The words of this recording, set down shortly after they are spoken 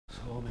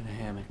So I'm in a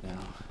hammock now,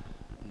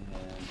 and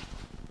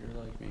you're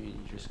like me,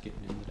 you're just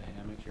getting into the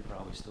hammock, you're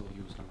probably still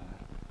using a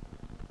mat.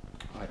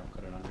 I don't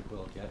got an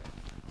underquilt yet,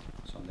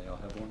 someday I'll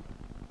have one,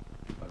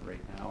 but right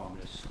now I'm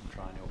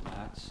trying out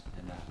mats,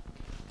 and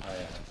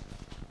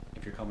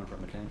if you're coming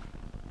from a tent,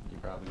 you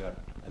probably got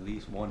at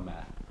least one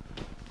mat.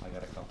 I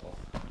got a couple,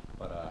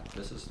 but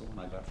this is the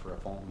one I got for a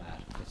foam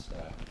mat. It's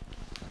a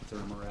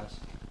Therm-a-Rest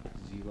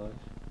Z-Light.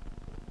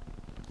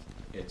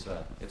 It's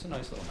a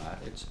nice little mat.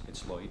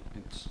 It's light.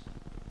 It's,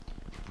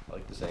 I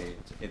like to say,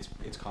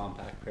 it's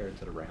compact compared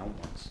to the round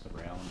ones,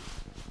 the round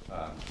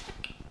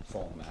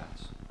foam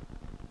mats,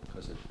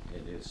 because it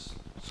is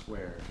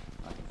square.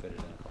 I can fit it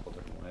in a couple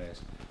different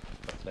ways.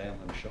 But today I'm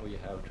going to show you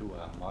how to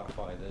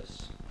modify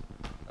this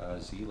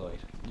Z-Light.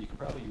 You can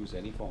probably use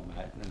any foam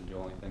mat, and the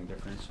only thing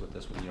difference with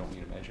this one, you don't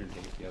need a measuring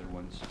tape. The other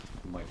ones,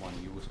 you might want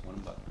to use one,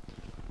 but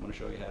I'm going to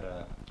show you how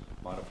to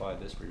modify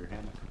this for your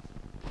hammock.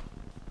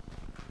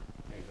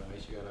 Hey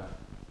guys, you gotta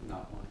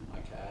not want my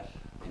cat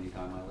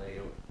anytime I lay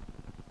out,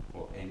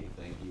 well,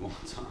 anything he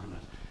wants on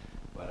it.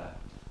 But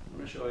I'm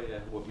going to show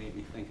you what made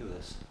me think of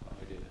this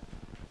idea.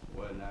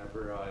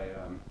 Whenever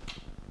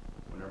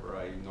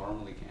I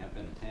normally camp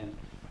in a tent,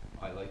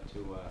 I like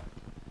to,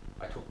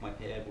 I took my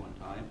pad one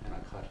time and I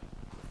cut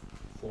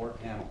 4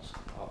 panels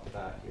off the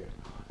back here.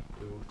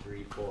 2,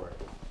 3, 4.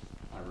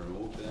 I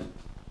removed them,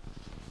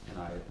 and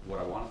what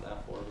I wanted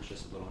that for was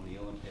just a little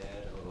kneeling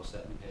pad, a little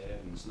setting pad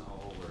in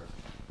snow, or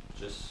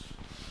just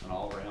an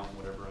all-around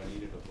whatever I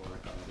needed it for,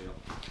 kind of deal.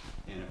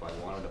 And if I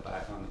wanted it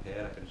back on the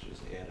pad, I could have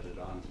just added it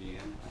on to the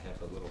end. I have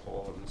a little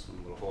hole in this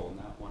one, a little hole in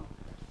that one.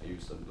 I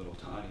used a little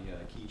tiny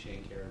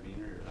keychain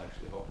carabiner that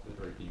actually hooked it,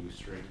 or you can use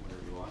string,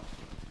 whatever you want.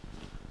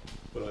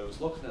 But I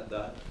was looking at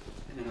that,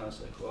 and I was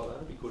like, well, that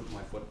would be good for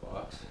my foot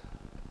box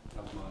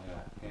of my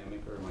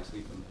hammock or my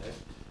sleeping bag.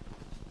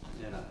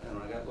 And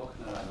when I got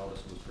looking at it, I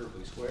noticed it was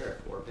perfectly square,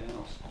 4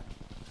 panels.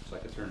 So I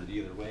could turn it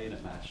either way, and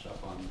it matched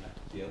up on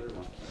the other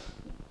one.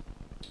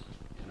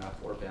 And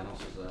 4 panels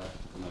is a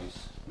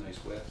nice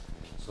width.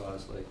 So I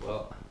was like,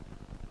 well,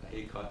 I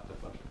hate cut the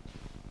front.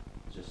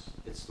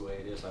 It's the way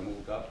it is. I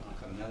moved up and I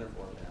cut another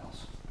 4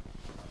 panels.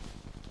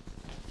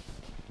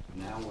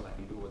 Now what I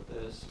can do with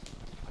this,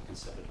 I can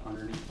set it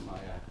underneath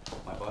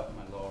my butt,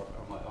 my lower,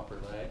 or my upper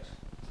legs,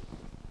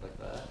 like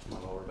that, my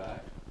lower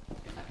back,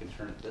 and I can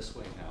turn it this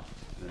way now.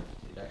 And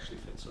it actually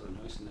fits sort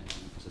of nice in the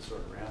hand because it's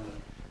sort of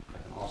rounded. I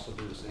can also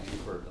do the same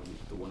for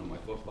the one in my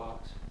foot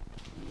box,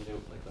 get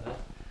out like that.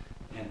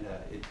 And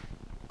it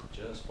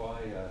just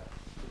by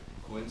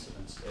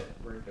coincidence, it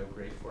worked out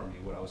great for me.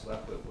 What I was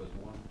left with was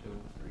 1, 2,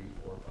 3,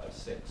 4, 5,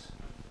 6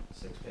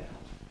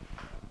 panels.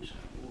 Just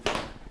gonna move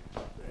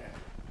it there.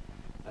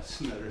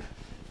 That's another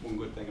one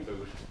good thing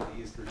about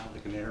these. They're not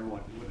like an air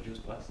one. You would have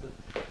just busted.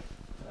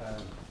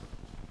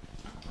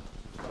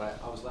 But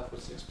I was left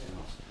with 6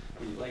 panels.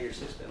 When you lay your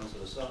 6 panels to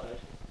the side,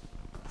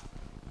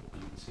 you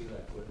can see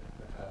that with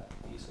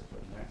adhesive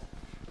in there.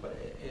 But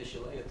as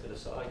you lay it to the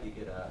side, you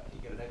get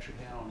an extra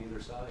panel on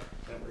either side.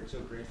 That works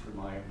out great for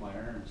my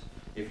arms.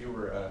 If you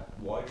were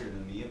wider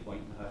than me, it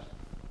might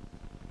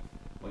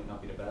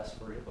not be the best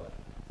for you. But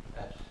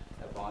at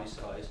my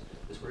size,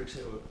 this works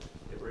out.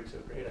 It works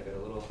out great. I got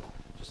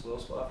just a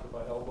little spot for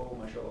my elbow,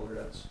 my shoulder.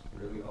 That's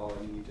really all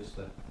I need, just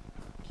to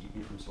keep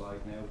me from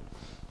sliding out.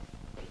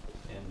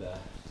 And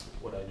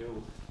what I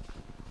do,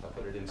 I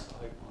put it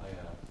inside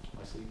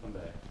my sleeping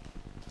bag,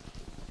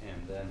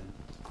 and then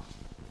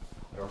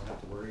I don't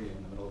have to worry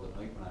in the middle of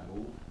the night when I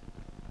move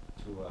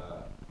to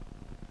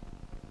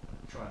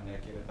try and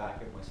get it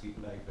back in my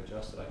sleeping bag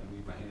adjusted. I can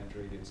leave my hands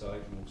right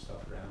inside and move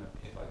stuff around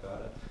if I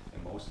got it.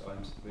 And most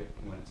times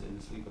when it's in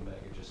the sleeping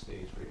bag, it just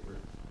stays right where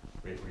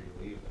you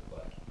leave it.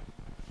 But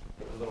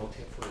a little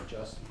tip for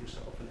adjusting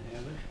yourself in a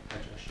hammock: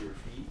 adjust your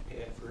feet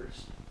head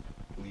first,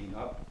 lean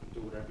up,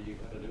 do whatever you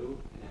got to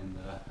do, and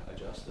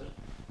adjust it.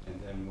 And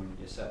then when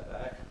you set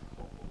back,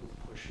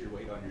 push your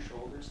weight on your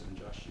shoulders and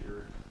adjust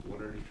your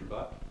underneath your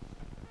butt.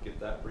 Get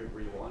that right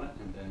where you want it,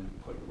 and then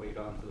put your weight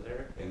onto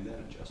there, and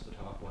then adjust the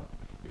top one.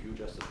 If you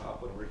adjust the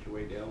top one, work your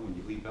way down. When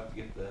you lean up to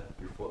get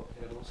your foot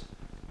pedals,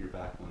 your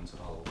back one's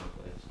all over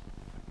the place.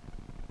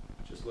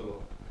 Just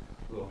little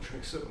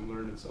tricks that I'm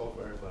learning so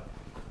far, but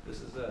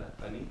this is a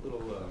neat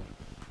little.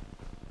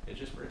 It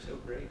just works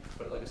out great.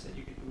 But like I said,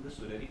 you can do this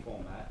with any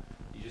foam mat.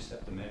 You just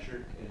have to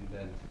measure and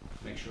then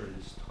make sure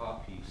this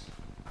top piece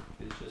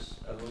is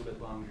just a little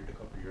bit longer to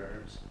cover your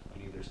arms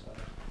on either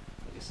side.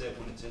 Like I said,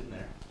 when it's in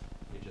there,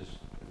 it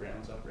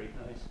rounds up right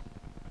nice.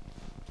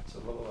 It's a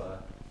little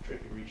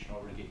tricky reaching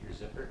over to get your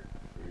zipper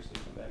for your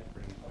sleeping bag to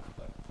bring it up,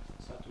 but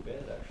it's not too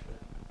bad actually.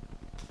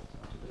 It's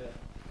not too bad.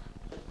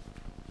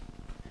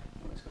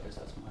 Anyways guys,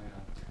 that's my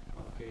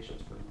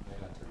modifications for my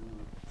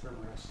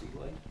Therm-a-Rest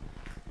Z-Light.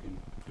 You can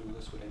do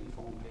this with any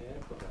foam pad,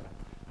 but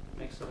it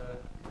makes it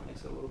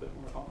a little bit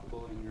more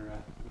comfortable when you're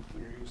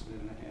using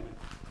it in a hammock.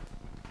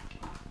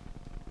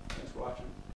 Thanks for watching.